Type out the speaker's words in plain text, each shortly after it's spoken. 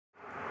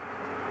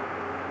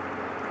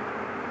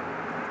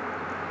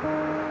I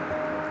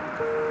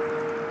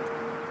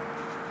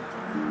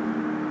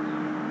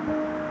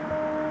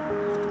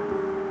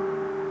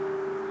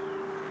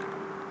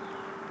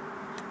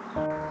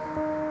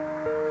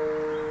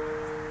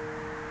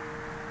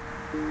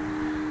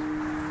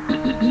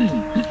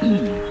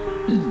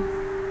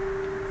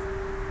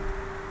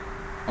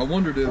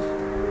wondered if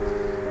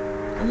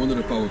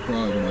I would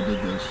cry when I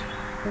did this.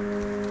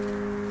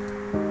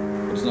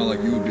 But it's not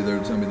like you would be there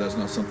to tell me that's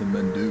not something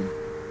men do.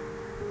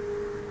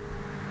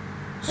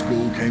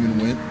 School came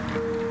and went.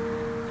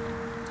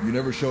 You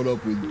never showed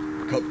up with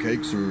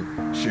cupcakes or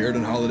shared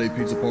in holiday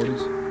pizza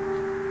parties.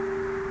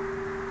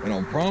 And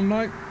on prom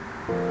night,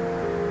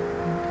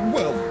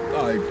 well,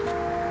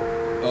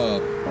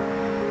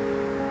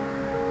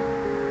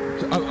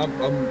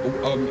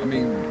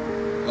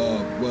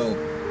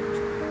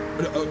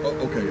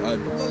 okay,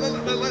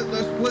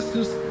 let's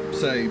just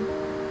say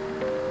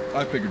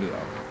I figured it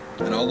out.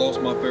 And I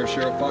lost my fair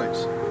share of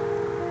fights.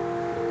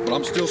 But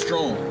I'm still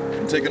strong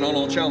and taking on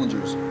all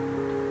challengers.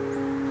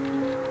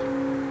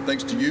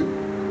 Thanks to you,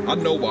 I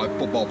know why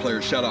football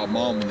players shout out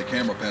mom when the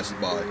camera passes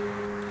by.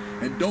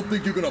 And don't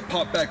think you're gonna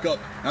pop back up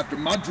after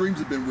my dreams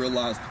have been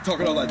realized,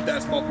 talking all that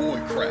 "that's my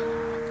boy" crap.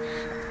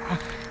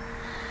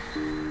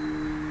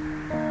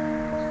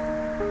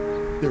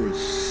 There is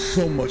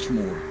so much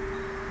more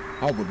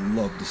I would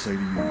love to say to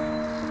you.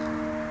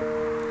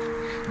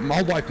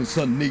 My wife and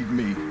son need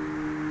me.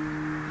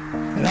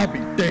 And I'll be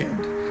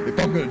damned if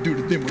I'm gonna do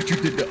to them what you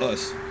did to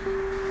us.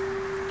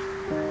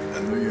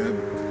 I know you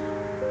haven't.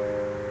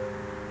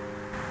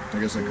 I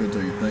guess I could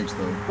tell you thanks,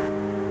 though.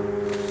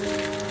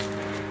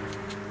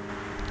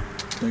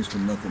 Thanks for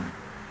nothing.